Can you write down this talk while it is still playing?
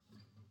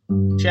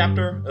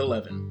Chapter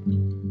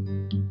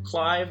 11.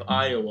 Clive,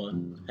 Iowa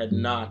had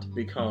not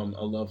become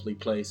a lovely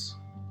place,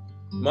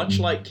 much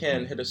like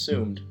Ken had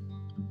assumed.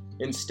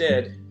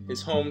 Instead,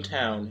 his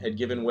hometown had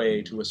given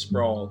way to a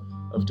sprawl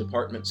of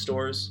department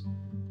stores,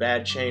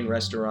 bad chain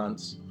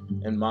restaurants,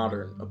 and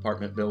modern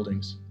apartment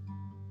buildings.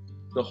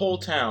 The whole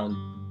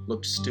town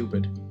looked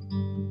stupid,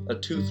 a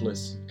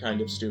toothless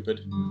kind of stupid.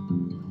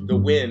 The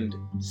wind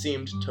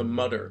seemed to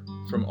mutter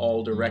from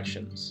all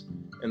directions,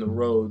 and the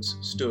roads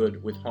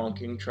stood with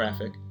honking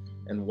traffic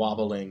and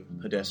wobbling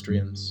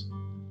pedestrians.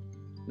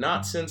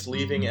 Not since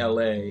leaving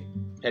LA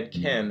had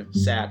Ken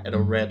sat at a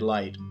red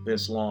light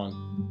this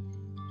long.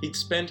 He'd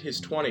spent his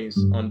 20s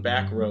on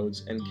back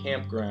roads and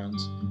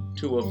campgrounds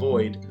to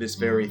avoid this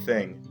very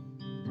thing,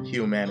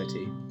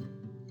 humanity.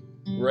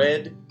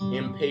 Red,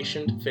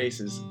 impatient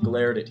faces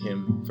glared at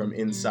him from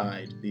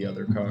inside the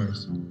other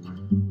cars.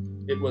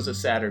 It was a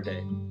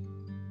Saturday.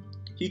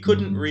 He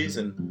couldn't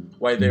reason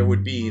why there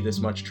would be this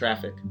much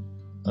traffic,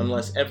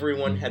 unless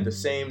everyone had the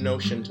same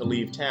notion to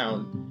leave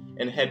town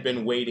and had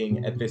been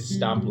waiting at this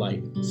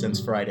stoplight since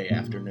Friday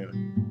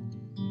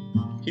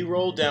afternoon. He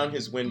rolled down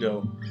his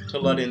window to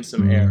let in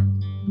some air.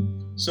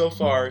 So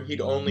far, he'd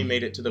only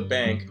made it to the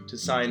bank to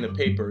sign the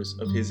papers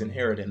of his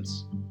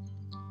inheritance.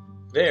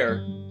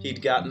 There,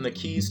 he'd gotten the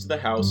keys to the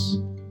house,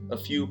 a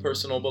few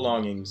personal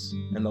belongings,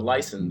 and the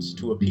license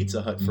to a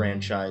Pizza Hut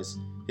franchise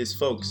his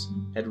folks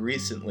had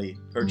recently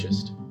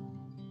purchased.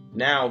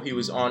 Now he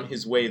was on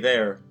his way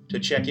there to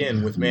check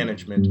in with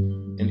management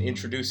and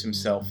introduce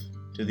himself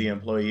to the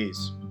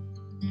employees.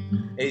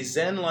 A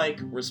zen-like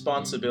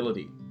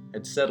responsibility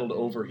had settled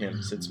over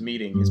him since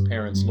meeting his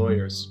parents'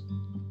 lawyers.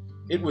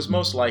 It was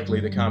most likely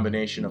the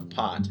combination of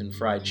pot and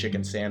fried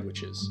chicken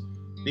sandwiches.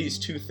 These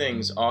two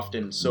things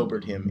often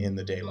sobered him in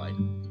the daylight.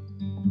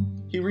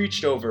 He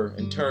reached over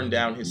and turned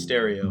down his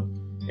stereo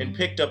and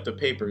picked up the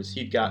papers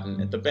he'd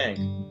gotten at the bank,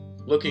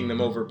 looking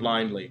them over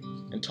blindly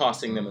and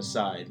tossing them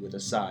aside with a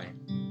sigh.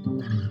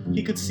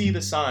 He could see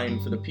the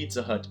sign for the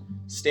Pizza Hut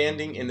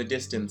standing in the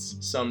distance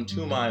some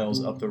 2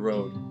 miles up the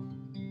road.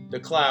 The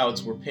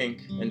clouds were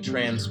pink and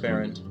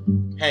transparent,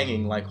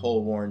 hanging like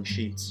hole-worn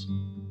sheets.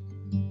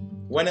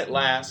 When at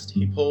last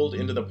he pulled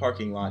into the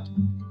parking lot,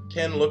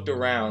 Ken looked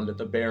around at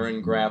the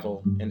barren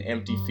gravel and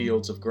empty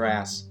fields of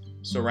grass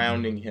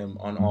surrounding him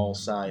on all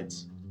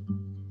sides.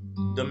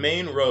 The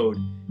main road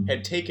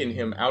had taken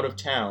him out of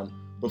town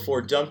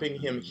before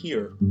dumping him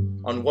here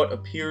on what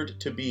appeared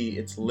to be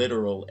its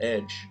literal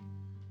edge.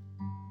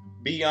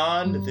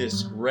 Beyond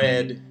this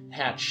red,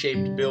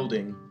 hat-shaped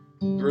building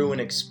grew an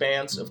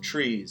expanse of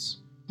trees,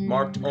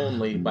 marked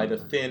only by the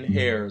thin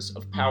hairs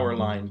of power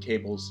line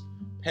cables,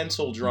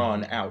 pencil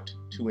drawn out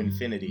to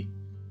infinity.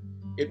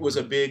 It was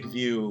a big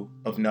view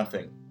of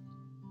nothing.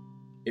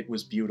 It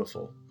was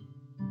beautiful.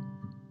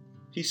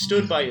 He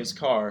stood by his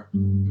car,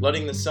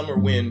 letting the summer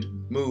wind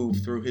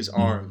move through his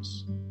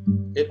arms.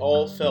 It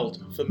all felt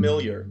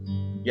familiar,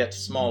 yet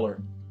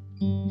smaller.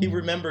 He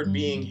remembered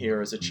being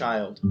here as a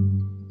child,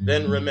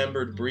 then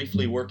remembered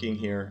briefly working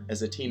here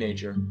as a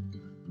teenager.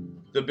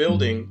 The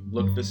building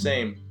looked the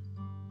same.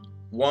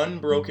 One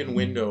broken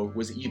window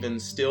was even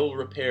still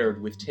repaired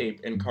with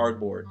tape and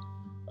cardboard,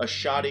 a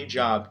shoddy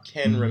job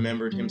Ken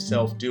remembered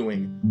himself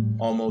doing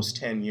almost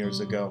 10 years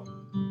ago.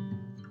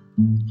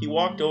 He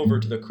walked over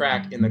to the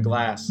crack in the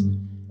glass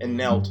and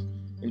knelt,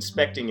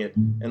 inspecting it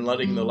and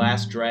letting the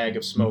last drag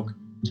of smoke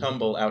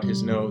tumble out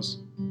his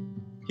nose.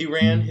 He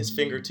ran his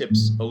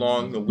fingertips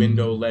along the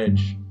window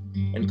ledge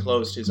and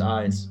closed his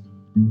eyes,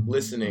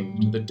 listening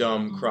to the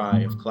dumb cry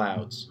of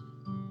clouds,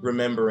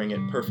 remembering it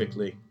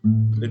perfectly,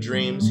 the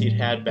dreams he'd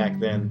had back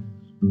then,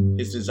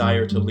 his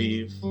desire to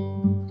leave,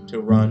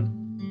 to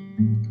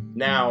run.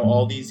 Now,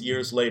 all these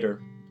years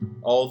later,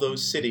 all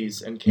those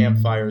cities and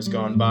campfires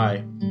gone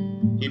by,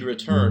 he'd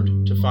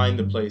returned to find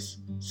the place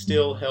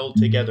still held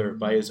together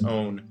by his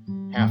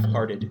own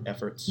half-hearted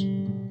efforts.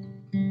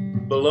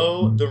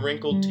 Below the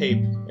wrinkled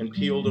tape and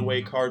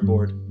peeled-away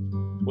cardboard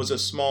was a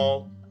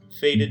small,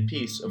 faded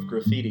piece of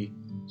graffiti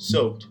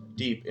soaked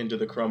deep into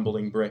the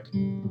crumbling brick.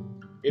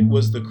 It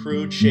was the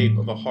crude shape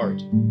of a heart,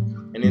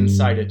 and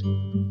inside it,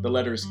 the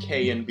letters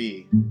K and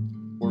B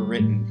were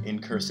written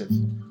in cursive.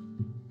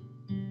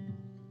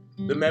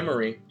 The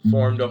memory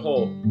formed a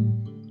whole.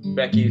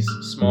 Becky's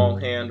small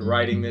hand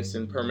writing this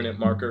in permanent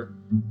marker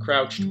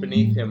crouched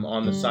beneath him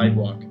on the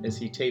sidewalk as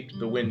he taped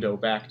the window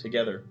back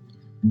together,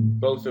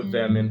 both of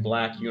them in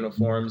black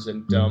uniforms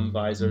and dumb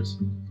visors,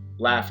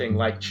 laughing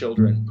like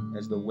children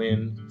as the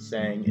wind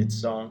sang its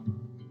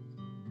song.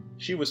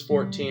 She was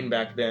 14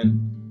 back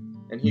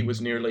then, and he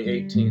was nearly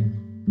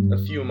 18,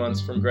 a few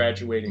months from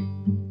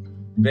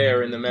graduating.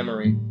 There in the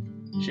memory,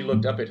 she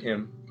looked up at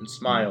him and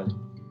smiled,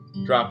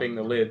 dropping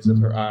the lids of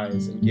her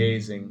eyes and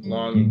gazing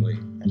longingly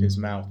at his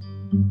mouth.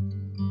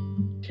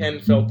 Ken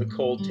felt the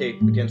cold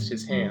tape against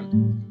his hand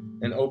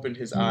and opened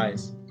his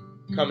eyes,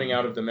 coming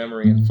out of the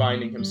memory and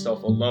finding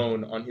himself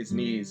alone on his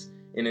knees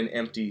in an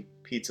empty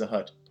Pizza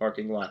Hut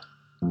parking lot.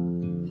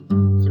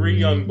 3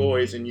 young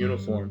boys in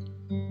uniform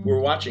were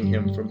watching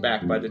him from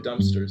back by the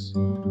dumpsters.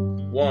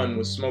 One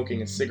was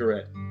smoking a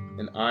cigarette,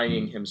 and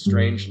eyeing him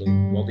strangely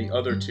while the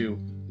other two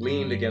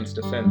leaned against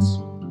a fence.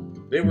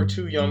 They were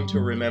too young to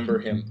remember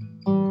him.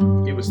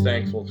 He was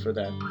thankful for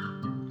that.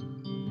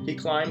 He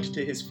climbed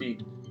to his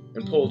feet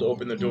and pulled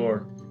open the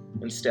door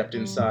and stepped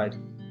inside.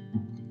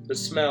 The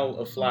smell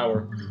of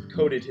flour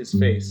coated his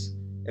face,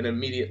 and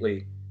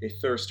immediately a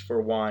thirst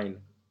for wine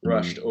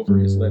rushed over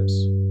his lips.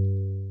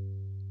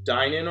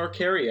 "Dine in or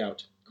carry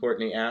out?"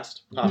 Courtney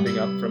asked, popping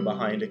up from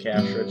behind a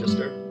cash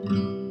register.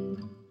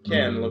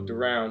 Ken looked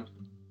around.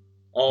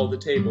 All the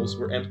tables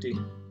were empty.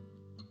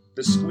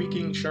 The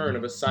squeaking churn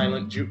of a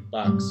silent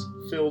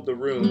jukebox filled the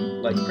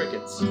room like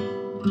crickets.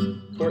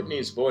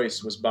 Courtney's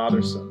voice was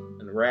bothersome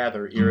and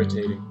rather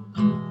irritating.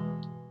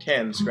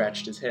 Ken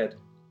scratched his head.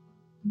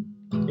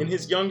 In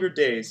his younger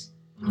days,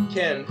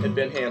 Ken had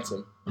been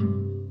handsome,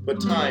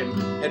 but time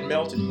had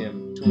melted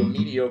him to a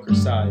mediocre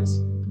size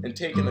and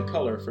taken the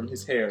color from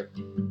his hair,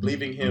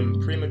 leaving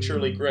him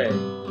prematurely gray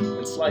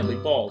and slightly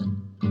bald,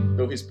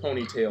 though his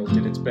ponytail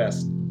did its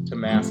best to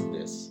mask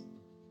this.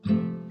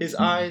 His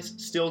eyes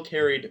still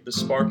carried the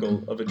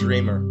sparkle of a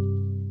dreamer,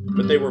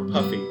 but they were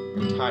puffy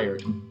and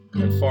tired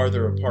and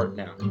farther apart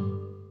now.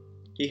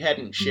 He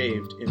hadn't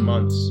shaved in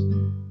months.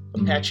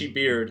 A patchy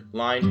beard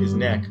lined his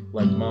neck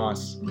like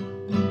moss.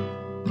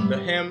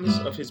 The hems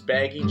of his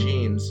baggy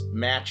jeans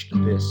matched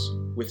this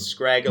with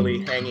scraggly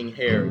hanging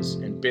hairs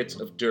and bits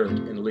of dirt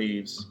and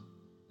leaves.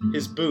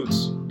 His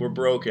boots were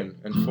broken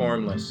and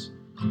formless,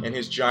 and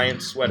his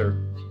giant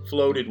sweater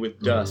floated with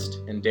dust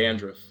and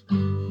dandruff.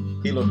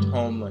 He looked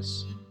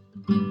homeless.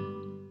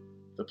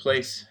 "The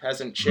place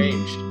hasn't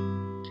changed,"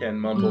 Ken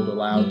mumbled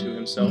aloud to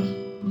himself.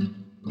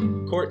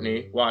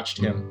 Courtney watched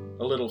him,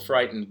 a little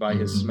frightened by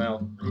his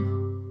smell.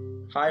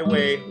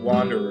 Highway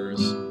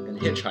wanderers and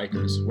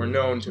hitchhikers were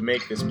known to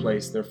make this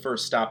place their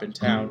first stop in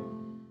town,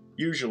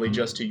 usually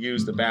just to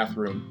use the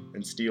bathroom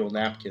and steal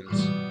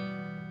napkins.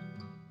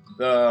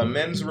 "The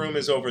men's room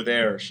is over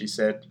there," she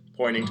said,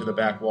 pointing to the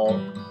back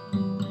wall.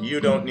 "You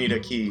don't need a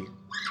key.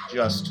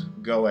 Just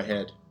go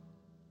ahead."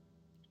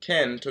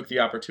 Ken took the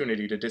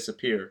opportunity to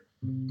disappear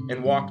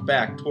and walked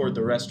back toward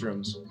the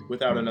restrooms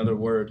without another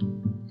word,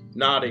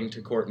 nodding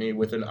to Courtney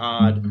with an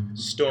odd,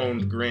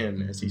 stoned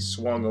grin as he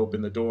swung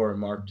open the door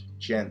marked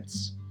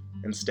 "Gents"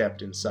 and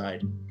stepped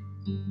inside.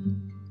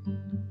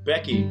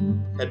 Becky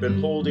had been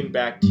holding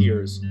back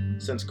tears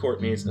since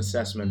Courtney's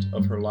assessment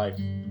of her life.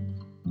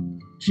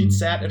 She'd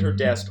sat at her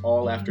desk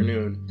all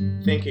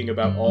afternoon, thinking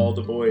about all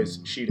the boys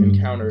she'd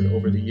encountered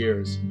over the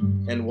years,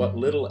 and what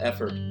little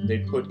effort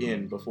they'd put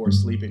in before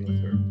sleeping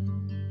with her.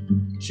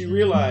 She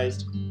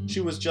realized she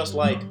was just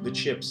like the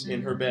chips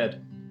in her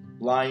bed,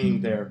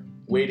 lying there,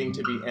 waiting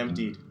to be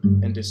emptied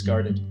and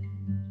discarded.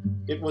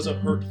 It was a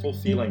hurtful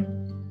feeling,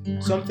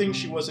 something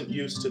she wasn't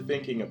used to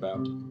thinking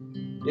about.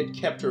 It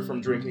kept her from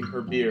drinking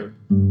her beer,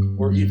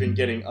 or even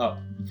getting up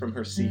from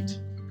her seat.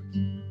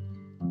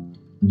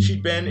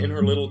 She'd been in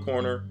her little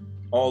corner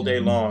all day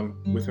long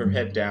with her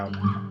head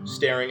down,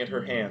 staring at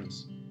her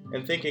hands,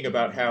 and thinking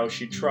about how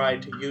she'd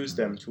tried to use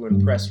them to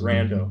impress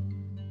Rando.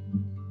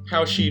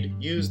 How she'd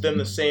used them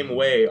the same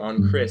way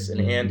on Chris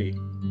and Andy.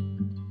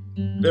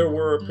 There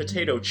were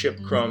potato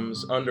chip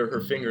crumbs under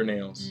her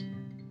fingernails.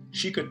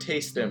 She could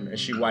taste them as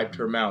she wiped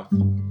her mouth,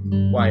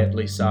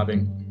 quietly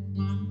sobbing.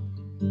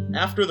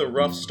 After the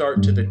rough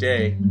start to the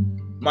day,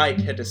 Mike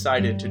had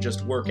decided to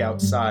just work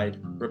outside,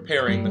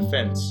 repairing the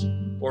fence,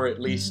 or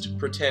at least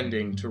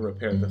pretending to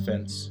repair the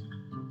fence.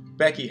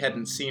 Becky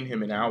hadn't seen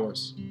him in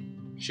hours.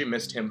 She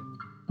missed him.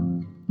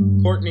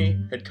 Courtney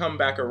had come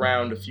back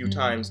around a few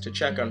times to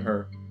check on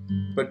her,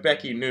 but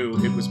Becky knew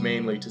it was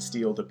mainly to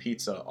steal the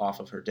pizza off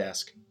of her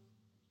desk.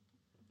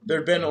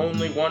 There'd been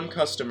only one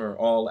customer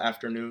all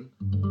afternoon.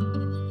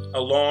 A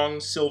long,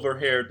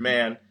 silver-haired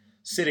man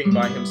sitting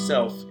by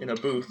himself in a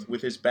booth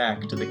with his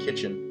back to the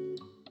kitchen,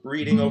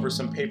 reading over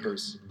some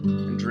papers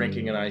and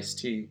drinking an iced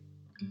tea.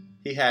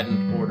 He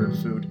hadn't ordered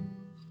food.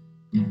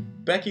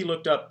 Becky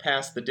looked up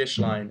past the dish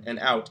line and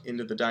out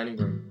into the dining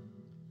room.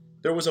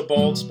 There was a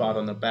bald spot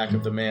on the back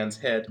of the man's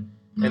head,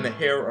 and the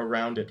hair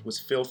around it was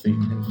filthy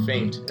and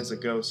faint as a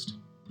ghost.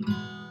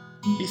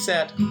 He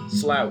sat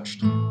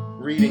slouched,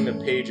 reading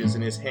the pages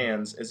in his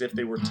hands as if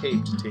they were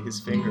taped to his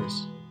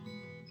fingers,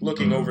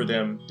 looking over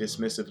them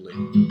dismissively.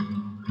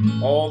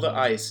 All the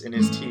ice in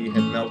his tea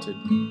had melted,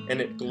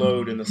 and it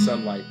glowed in the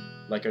sunlight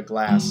like a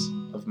glass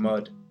of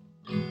mud.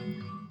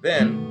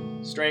 Then,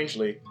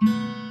 strangely,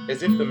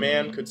 as if the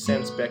man could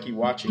sense Becky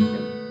watching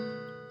him,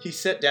 he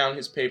set down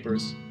his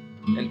papers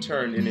and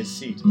turned in his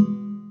seat,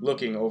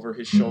 looking over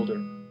his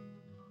shoulder.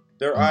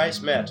 Their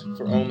eyes met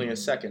for only a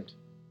second,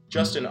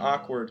 just an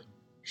awkward,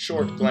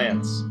 short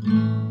glance.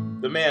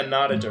 The man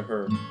nodded to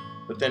her,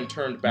 but then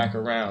turned back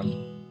around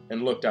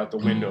and looked out the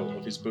window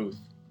of his booth.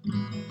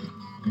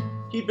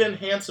 He'd been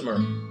handsomer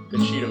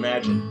than she'd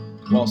imagined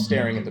while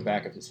staring at the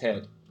back of his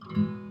head.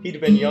 He'd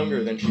been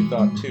younger than she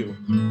thought, too,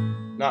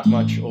 not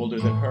much older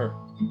than her.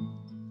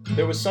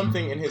 There was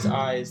something in his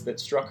eyes that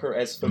struck her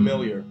as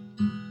familiar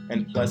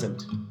and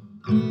pleasant.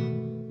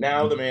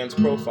 Now the man's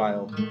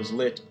profile was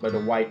lit by the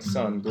white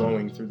sun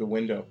glowing through the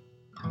window.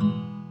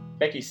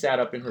 Becky sat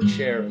up in her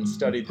chair and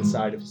studied the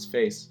side of his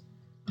face,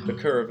 the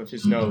curve of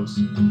his nose,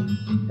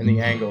 and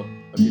the angle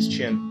of his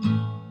chin.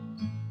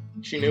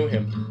 She knew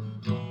him,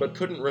 but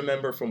couldn't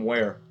remember from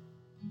where.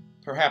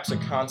 Perhaps a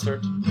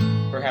concert,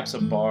 perhaps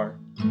a bar.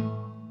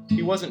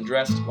 He wasn't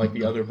dressed like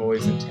the other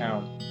boys in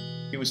town.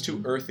 He was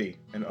too earthy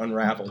and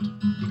unraveled.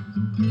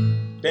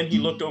 Then he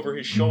looked over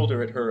his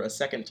shoulder at her a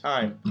second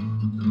time,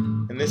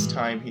 and this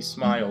time he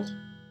smiled.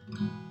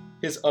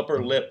 His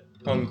upper lip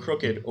hung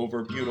crooked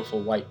over beautiful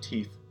white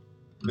teeth,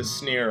 the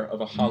sneer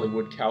of a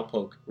Hollywood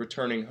cowpoke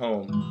returning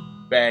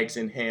home, bags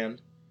in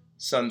hand,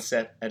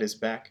 sunset at his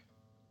back.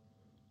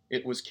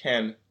 It was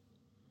Ken.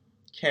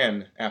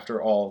 Ken, after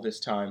all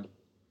this time.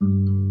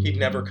 He'd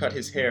never cut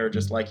his hair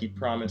just like he'd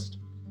promised,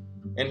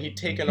 and he'd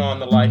taken on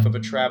the life of a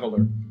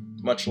traveler,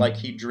 much like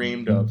he'd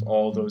dreamed of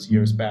all those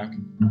years back.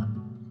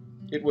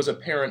 It was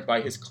apparent by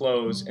his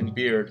clothes and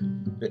beard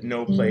that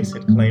no place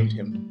had claimed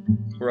him,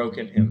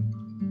 broken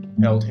him,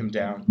 held him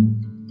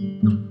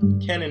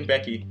down. Ken and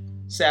Becky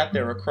sat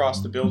there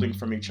across the building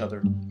from each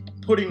other,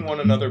 putting one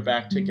another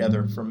back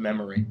together from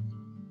memory.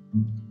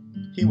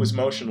 He was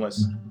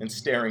motionless and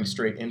staring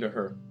straight into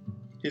her,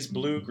 his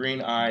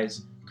blue-green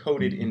eyes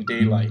coated in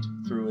daylight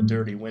through a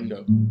dirty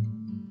window.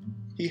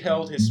 He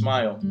held his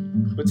smile,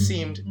 but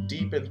seemed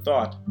deep in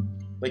thought,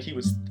 like he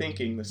was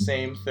thinking the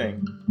same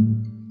thing.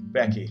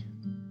 Becky.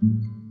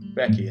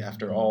 Becky,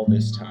 after all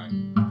this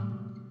time.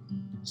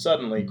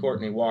 Suddenly,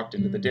 Courtney walked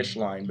into the dish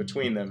line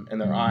between them, and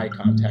their eye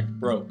contact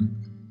broke.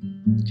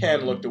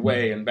 Ken looked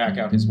away and back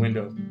out his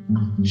window,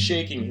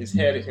 shaking his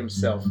head at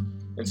himself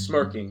and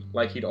smirking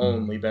like he'd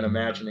only been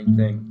imagining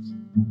things.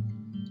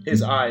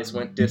 His eyes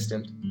went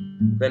distant,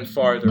 then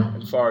farther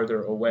and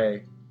farther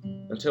away,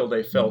 until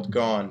they felt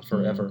gone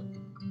forever.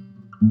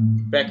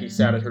 Becky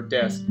sat at her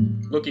desk,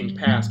 looking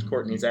past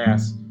Courtney's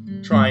ass,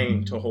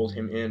 trying to hold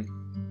him in.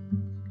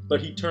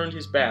 But he turned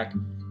his back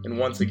and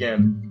once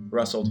again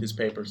rustled his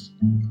papers.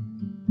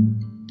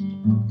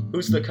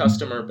 "Who's the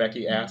customer?"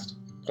 Becky asked,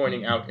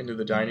 pointing out into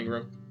the dining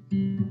room.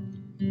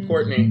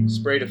 Courtney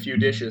sprayed a few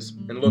dishes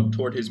and looked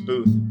toward his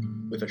booth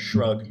with a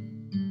shrug.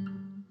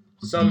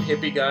 "Some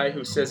hippie guy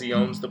who says he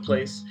owns the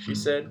place," she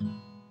said.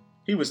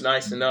 "He was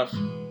nice enough,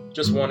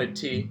 just wanted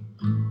tea.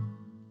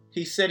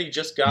 He said he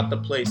just got the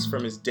place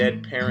from his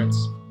dead parents.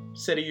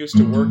 Said he used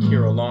to work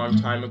here a long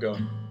time ago.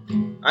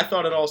 I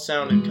thought it all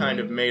sounded kind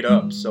of made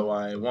up, so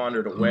I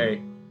wandered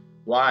away.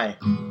 Why?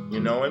 You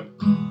know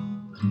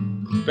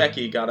him?"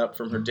 Becky got up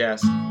from her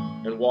desk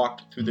and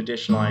walked through the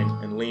dish line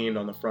and leaned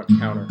on the front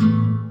counter,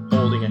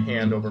 holding a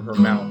hand over her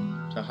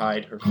mouth to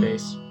hide her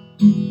face.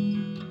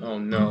 "Oh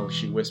no,"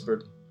 she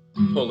whispered,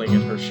 pulling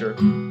at her shirt.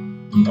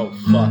 "Oh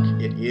fuck,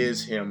 it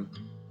is him.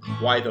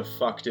 Why the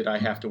fuck did I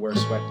have to wear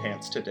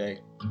sweatpants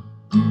today?"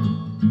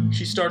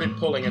 She started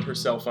pulling at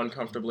herself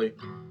uncomfortably,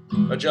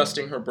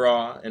 adjusting her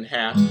bra and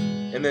hat,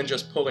 and then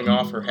just pulling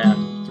off her hat,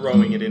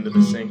 throwing it into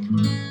the sink.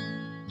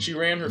 She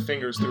ran her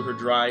fingers through her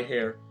dry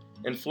hair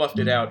and fluffed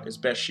it out as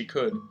best she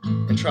could,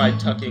 and tried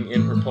tucking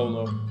in her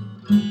polo.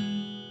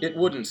 It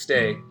wouldn't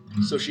stay,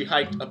 so she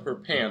hiked up her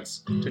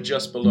pants to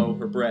just below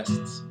her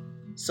breasts,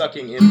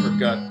 sucking in her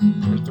gut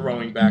and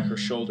throwing back her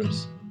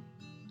shoulders.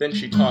 Then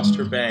she tossed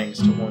her bangs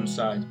to one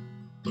side.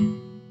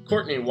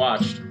 Courtney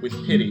watched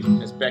with pity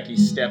as Becky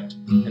stepped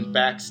and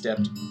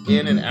backstepped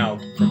in and out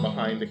from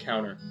behind the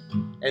counter,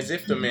 as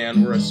if the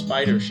man were a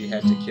spider she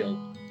had to kill,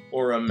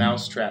 or a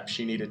mousetrap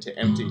she needed to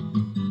empty,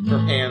 her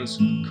hands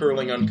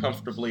curling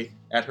uncomfortably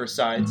at her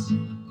sides.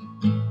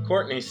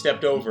 Courtney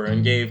stepped over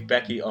and gave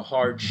Becky a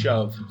hard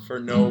shove for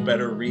no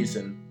better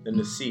reason than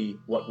to see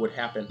what would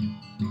happen.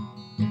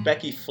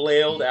 Becky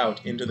flailed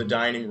out into the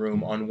dining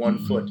room on one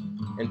foot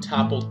and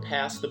toppled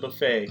past the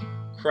buffet,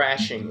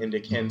 crashing into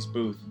Ken's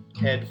booth,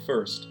 head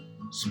first,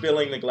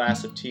 spilling the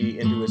glass of tea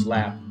into his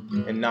lap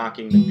and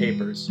knocking the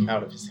papers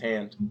out of his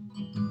hand.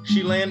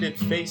 She landed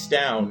face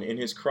down in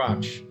his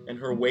crotch, and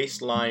her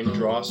waistline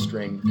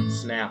drawstring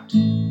snapped,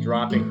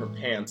 dropping her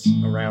pants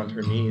around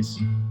her knees.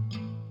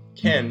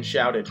 Ken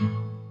shouted,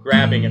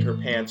 grabbing at her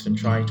pants and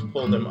trying to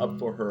pull them up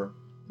for her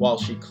while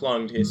she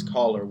clung to his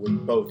collar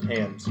with both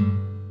hands,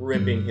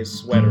 ripping his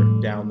sweater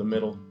down the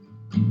middle.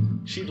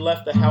 She'd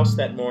left the house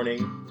that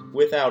morning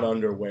without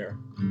underwear.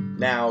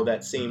 Now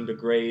that seemed a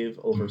grave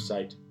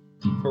oversight.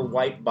 Her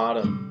white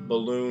bottom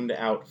ballooned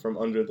out from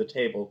under the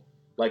table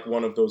like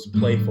one of those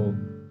playful,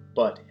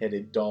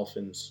 butt-headed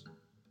dolphins.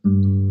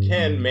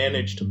 Ken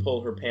managed to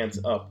pull her pants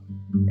up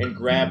and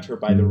grabbed her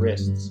by the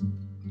wrists,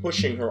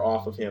 pushing her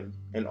off of him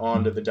and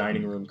onto the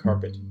dining room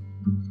carpet.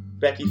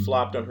 Becky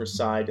flopped on her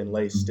side and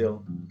lay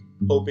still,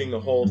 hoping the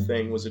whole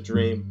thing was a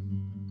dream.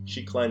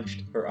 She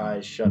clenched her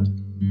eyes shut.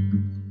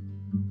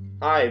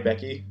 "Hi,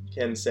 Becky,"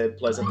 Ken said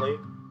pleasantly.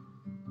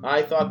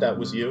 "I thought that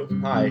was you.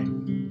 Hi.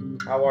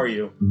 How are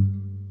you?"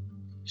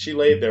 She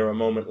laid there a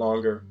moment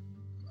longer,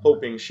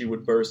 hoping she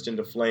would burst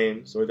into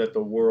flames or that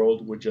the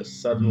world would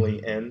just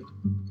suddenly end.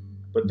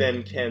 But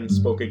then Ken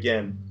spoke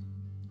again,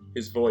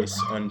 his voice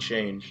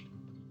unchanged.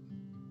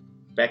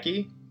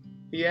 "Becky?"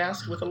 he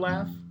asked with a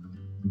laugh.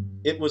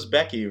 "It was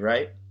Becky,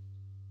 right?"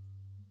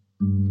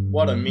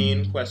 What a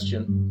mean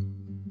question.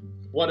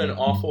 What an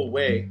awful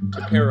way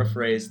to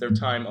paraphrase their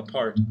time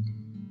apart,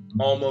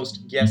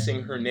 almost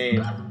guessing her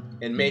name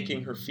and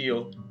making her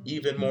feel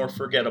even more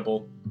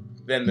forgettable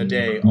than the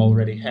day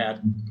already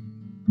had.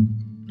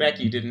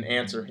 Becky didn't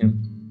answer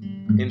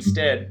him.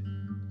 Instead,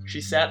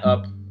 she sat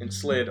up and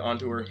slid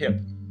onto her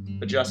hip,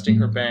 adjusting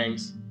her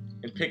bangs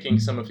and picking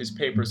some of his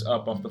papers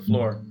up off the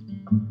floor,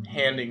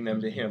 handing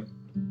them to him.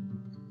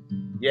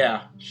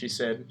 "Yeah," she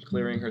said,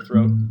 clearing her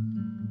throat.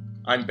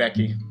 "I'm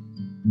Becky.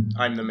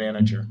 I'm the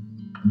manager."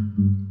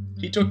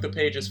 He took the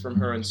pages from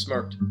her and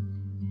smirked,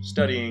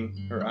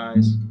 studying her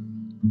eyes.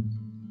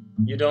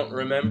 "You don't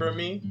remember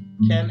me?"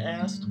 Ken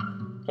asked,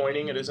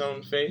 pointing at his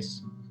own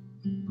face.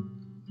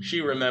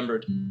 She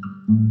remembered.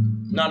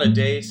 Not a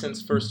day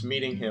since first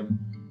meeting him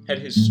had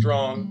his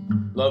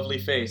strong, lovely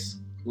face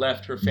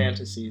left her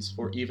fantasies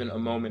for even a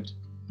moment.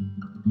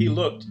 He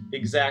looked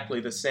exactly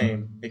the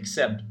same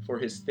except for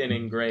his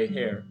thinning gray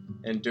hair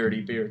and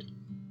dirty beard.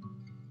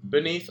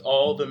 Beneath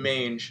all the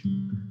mange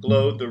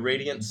glowed the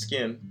radiant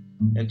skin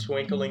and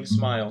twinkling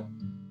smile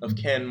of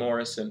Ken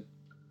Morrison,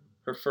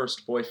 her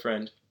first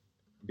boyfriend,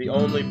 the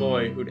only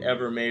boy who'd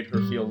ever made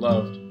her feel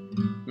loved,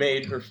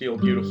 made her feel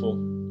beautiful,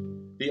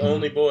 the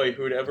only boy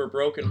who'd ever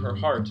broken her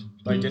heart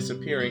by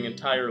disappearing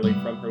entirely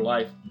from her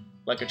life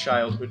like a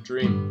childhood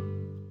dream.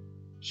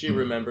 She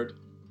remembered.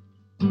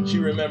 She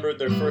remembered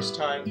their first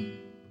time,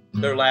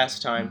 their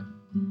last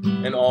time,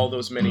 and all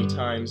those many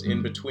times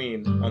in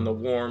between on the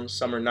warm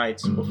summer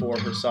nights before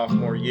her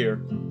sophomore year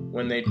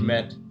when they'd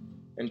met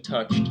and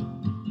touched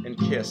and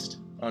kissed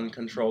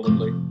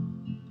uncontrollably.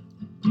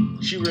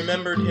 She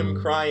remembered him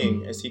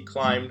crying as he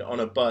climbed on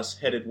a bus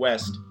headed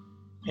west,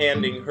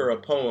 handing her a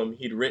poem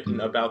he'd written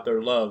about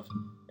their love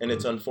and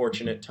its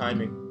unfortunate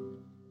timing.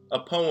 A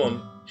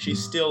poem she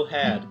still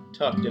had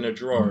tucked in a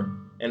drawer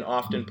and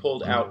often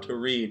pulled out to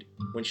read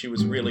when she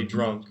was really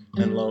drunk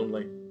and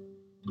lonely.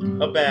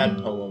 A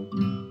bad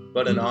poem,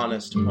 but an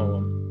honest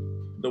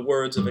poem, the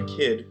words of a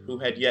kid who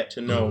had yet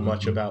to know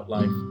much about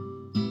life.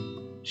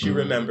 She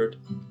remembered,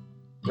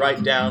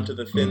 right down to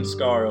the thin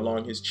scar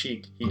along his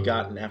cheek he'd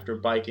gotten after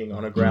biking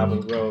on a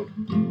gravel road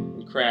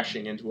and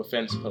crashing into a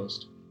fence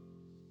post.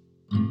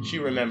 She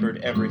remembered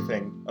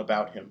everything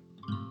about him.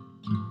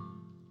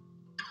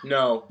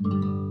 "No,"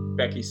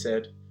 Becky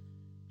said,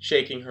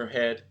 shaking her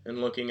head and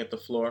looking at the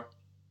floor.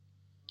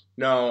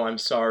 "No, I'm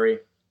sorry.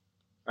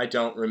 I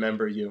don't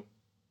remember you."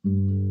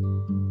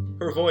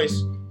 Her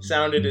voice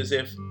sounded as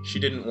if she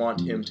didn't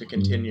want him to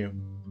continue.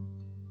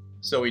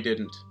 So he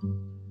didn't.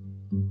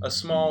 A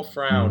small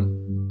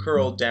frown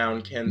curled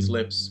down Ken's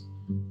lips,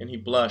 and he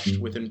blushed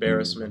with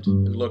embarrassment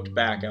and looked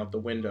back out the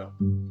window.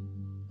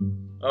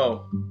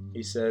 "Oh,"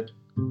 he said.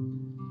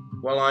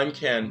 "Well, I'm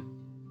Ken.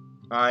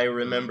 I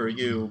remember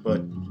you,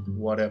 but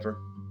whatever."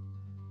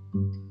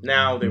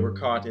 Now they were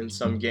caught in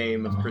some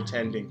game of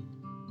pretending,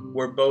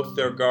 where both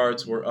their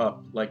guards were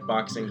up like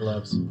boxing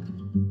gloves.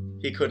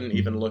 He couldn't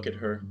even look at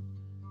her.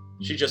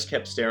 She just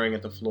kept staring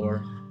at the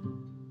floor.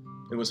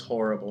 It was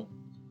horrible.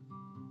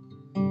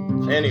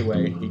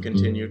 "Anyway," he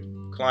continued,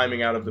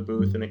 climbing out of the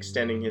booth and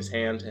extending his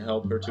hand to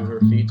help her to her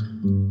feet,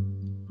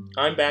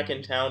 "I'm back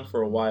in town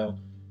for a while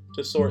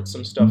to sort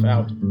some stuff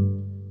out.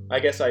 I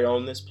guess I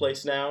own this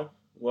place now,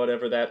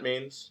 whatever that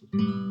means.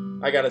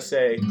 I gotta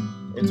say,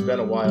 it's been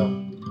a while.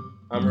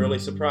 I'm really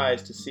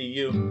surprised to see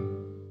you.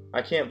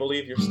 I can't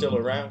believe you're still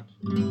around."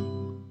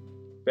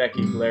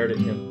 Becky glared at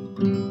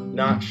him,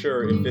 not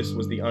sure if this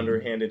was the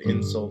underhanded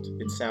insult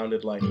it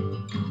sounded like.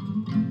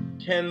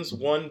 Ken's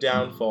one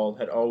downfall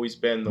had always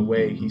been the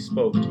way he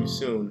spoke too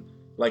soon,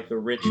 like the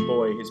rich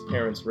boy his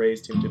parents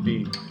raised him to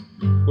be,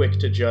 quick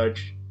to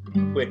judge,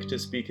 quick to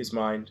speak his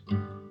mind.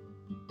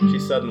 She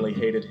suddenly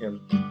hated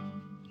him,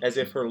 as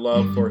if her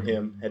love for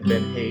him had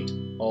been hate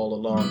all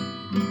along.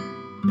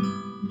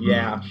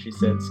 "Yeah," she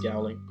said,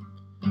 scowling.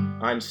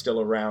 "I'm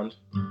still around.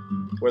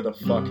 Where the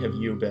fuck have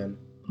you been?"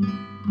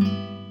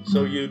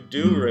 "So you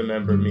do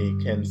remember me,"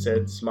 Ken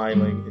said,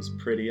 smiling his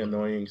pretty,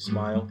 annoying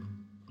smile.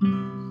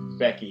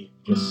 Becky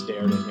just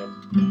stared at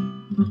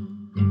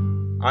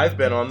him. "I've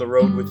been on the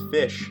road with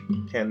Fish,"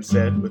 Ken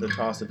said with a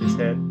toss of his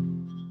head.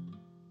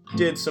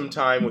 "Did some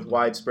time with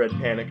Widespread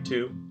Panic,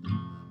 too.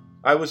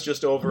 I was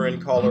just over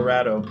in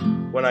Colorado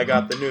when I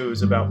got the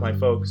news about my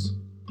folks.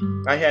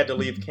 I had to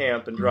leave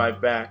camp and drive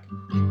back.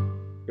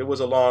 It was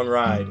a long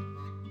ride,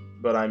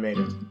 but I made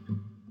it."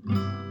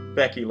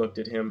 Becky looked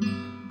at him,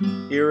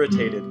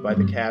 irritated by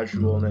the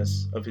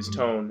casualness of his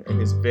tone and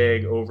his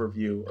vague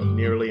overview of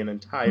nearly an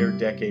entire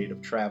decade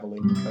of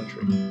traveling the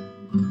country.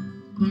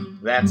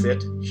 "That's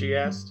it?" she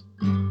asked.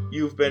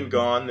 "You've been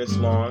gone this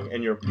long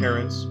and your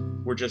parents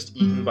were just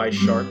eaten by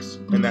sharks,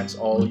 and that's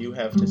all you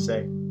have to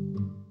say?"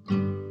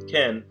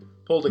 Ken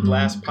pulled a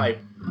glass pipe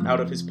out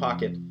of his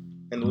pocket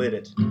and lit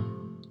it,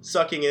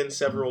 sucking in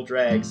several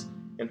drags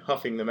and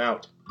huffing them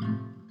out.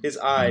 His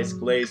eyes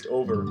glazed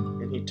over,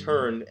 and he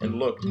turned and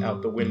looked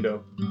out the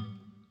window.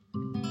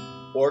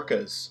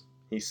 "Orcas,"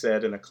 he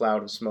said in a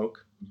cloud of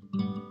smoke.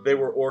 "They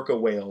were orca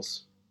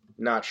whales,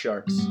 not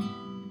sharks.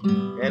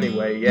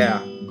 Anyway,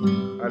 yeah,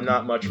 I'm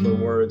not much for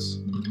words.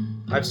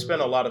 I've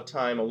spent a lot of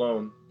time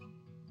alone."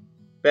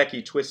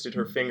 Becky twisted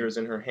her fingers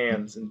in her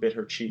hands and bit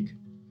her cheek.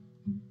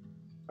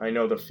 "I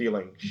know the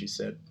feeling," she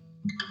said.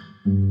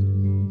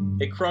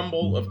 A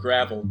crumble of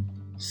gravel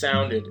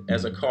sounded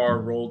as a car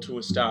rolled to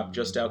a stop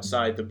just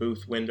outside the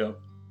booth window.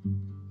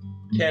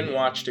 Ken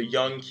watched a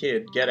young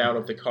kid get out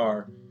of the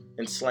car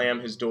and slam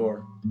his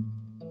door.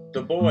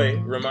 The boy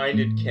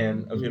reminded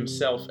Ken of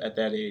himself at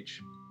that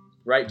age,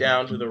 right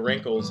down to the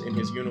wrinkles in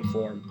his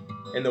uniform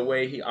and the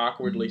way he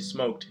awkwardly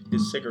smoked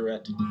his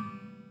cigarette.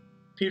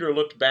 Peter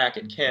looked back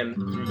at Ken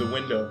through the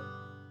window.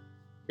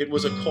 It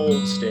was a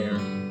cold stare,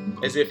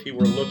 as if he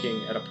were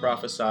looking at a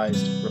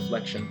prophesized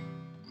reflection.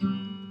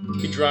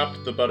 He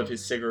dropped the butt of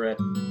his cigarette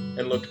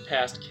and looked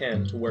past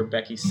Ken to where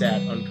Becky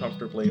sat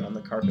uncomfortably on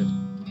the carpet.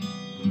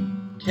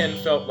 Ken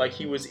felt like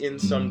he was in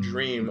some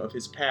dream of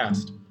his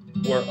past,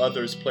 where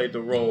others played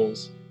the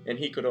roles and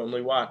he could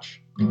only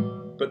watch.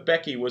 But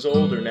Becky was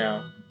older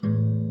now.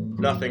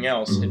 Nothing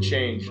else had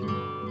changed.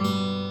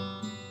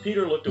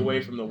 Peter looked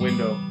away from the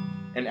window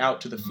and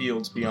out to the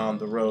fields beyond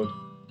the road.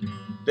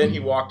 Then he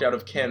walked out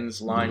of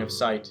Ken's line of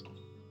sight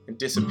and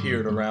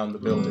disappeared around the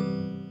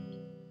building.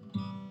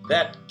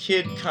 "That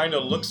kid kinda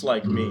looks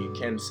like me,"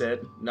 Ken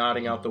said,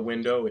 nodding out the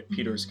window at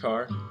Peter's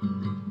car.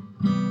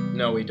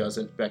 "No, he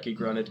doesn't," Becky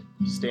grunted,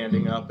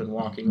 standing up and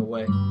walking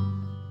away.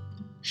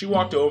 She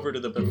walked over to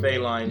the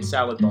buffet-lined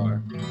salad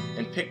bar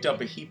and picked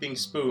up a heaping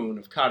spoon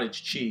of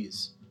cottage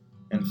cheese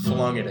and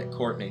flung it at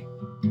Courtney.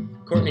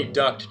 Courtney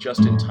ducked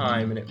just in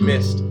time and it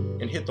missed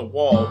and hit the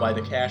wall by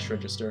the cash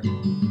register.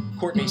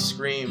 Courtney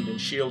screamed and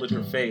shielded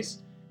her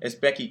face as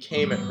Becky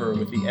came at her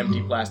with the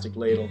empty plastic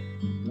ladle,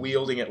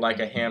 wielding it like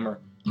a hammer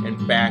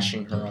and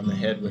bashing her on the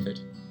head with it.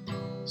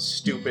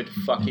 "Stupid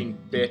fucking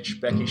bitch,"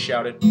 Becky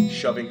shouted,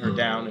 shoving her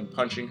down and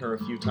punching her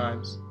a few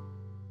times.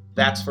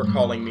 "That's for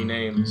calling me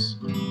names."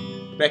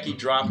 Becky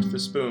dropped the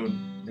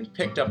spoon and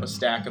picked up a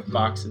stack of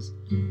boxes,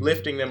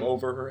 lifting them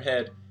over her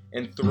head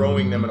and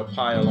throwing them in a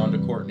pile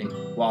onto Courtney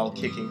while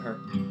kicking her.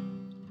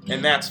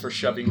 "And that's for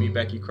shoving me,"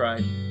 Becky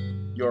cried.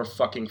 "You're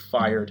fucking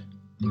fired.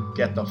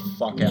 Get the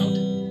fuck out."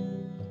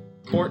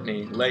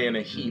 Courtney lay in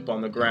a heap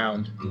on the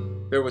ground.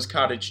 There was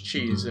cottage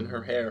cheese in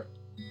her hair.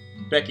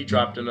 Becky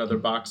dropped another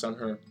box on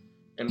her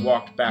and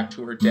walked back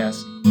to her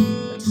desk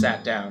and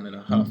sat down in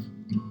a huff.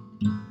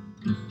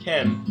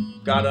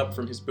 Ken got up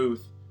from his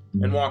booth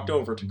and walked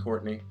over to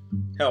Courtney,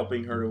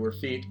 helping her to her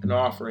feet and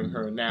offering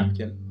her a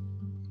napkin.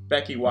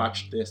 Becky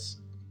watched this,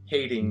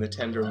 hating the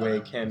tender way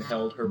Ken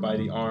held her by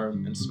the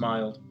arm and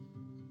smiled.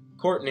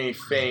 Courtney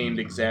feigned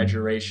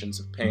exaggerations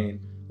of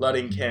pain,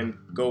 letting Ken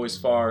go as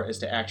far as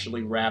to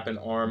actually wrap an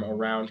arm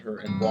around her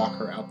and walk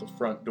her out the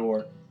front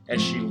door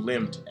as she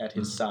limped at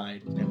his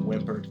side and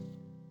whimpered.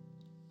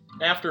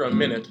 After a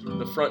minute,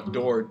 the front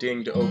door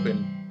dinged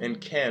open and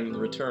Ken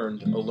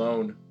returned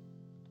alone.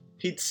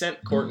 He'd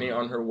sent Courtney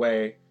on her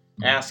way,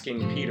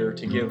 asking Peter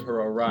to give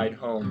her a ride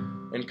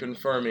home and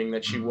confirming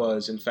that she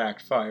was in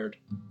fact fired.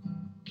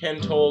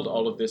 Ken told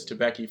all of this to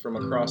Becky from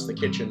across the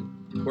kitchen,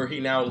 where he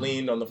now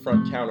leaned on the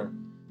front counter,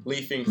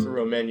 leafing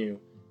through a menu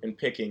and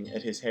picking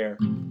at his hair.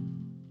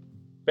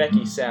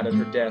 Becky sat at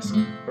her desk,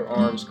 her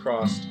arms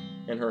crossed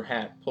and her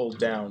hat pulled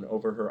down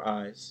over her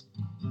eyes.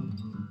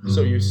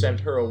 "So you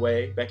sent her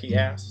away?" Becky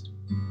asked.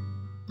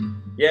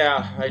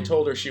 "Yeah, I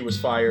told her she was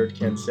fired,"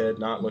 Ken said,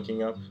 not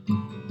looking up.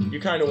 "You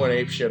kinda went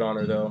apeshit on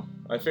her, though.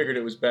 I figured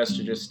it was best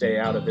to just stay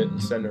out of it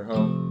and send her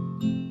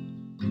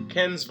home."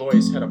 Ken's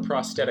voice had a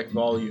prosthetic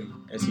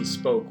volume as he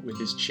spoke with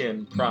his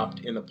chin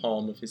propped in the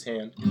palm of his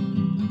hand.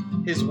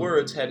 His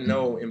words had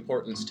no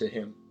importance to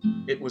him.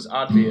 It was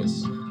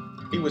obvious.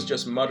 He was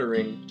just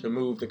muttering to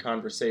move the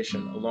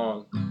conversation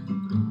along.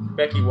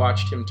 Becky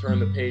watched him turn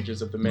the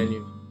pages of the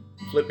menu,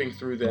 flipping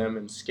through them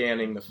and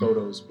scanning the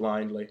photos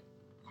blindly.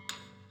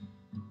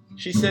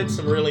 "She said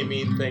some really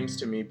mean things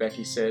to me,"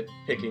 Becky said,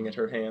 picking at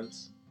her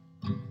hands.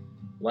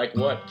 "Like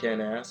what?" Ken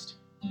asked.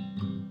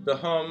 The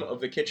hum of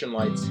the kitchen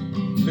lights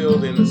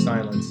filled in the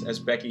silence as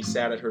Becky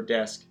sat at her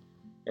desk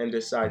and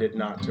decided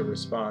not to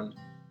respond.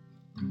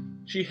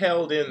 She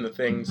held in the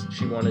things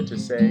she wanted to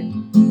say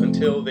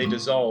until they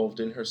dissolved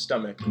in her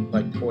stomach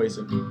like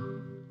poison.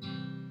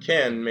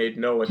 Ken made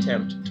no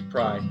attempt to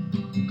pry,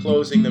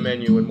 closing the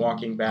menu and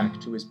walking back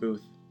to his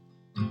booth.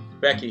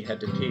 Becky had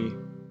to pee.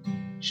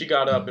 She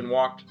got up and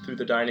walked through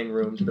the dining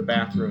room to the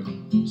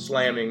bathroom,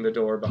 slamming the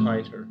door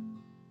behind her.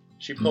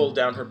 She pulled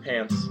down her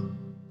pants,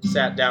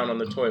 sat down on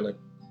the toilet,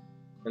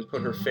 and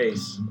put her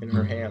face in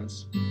her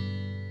hands.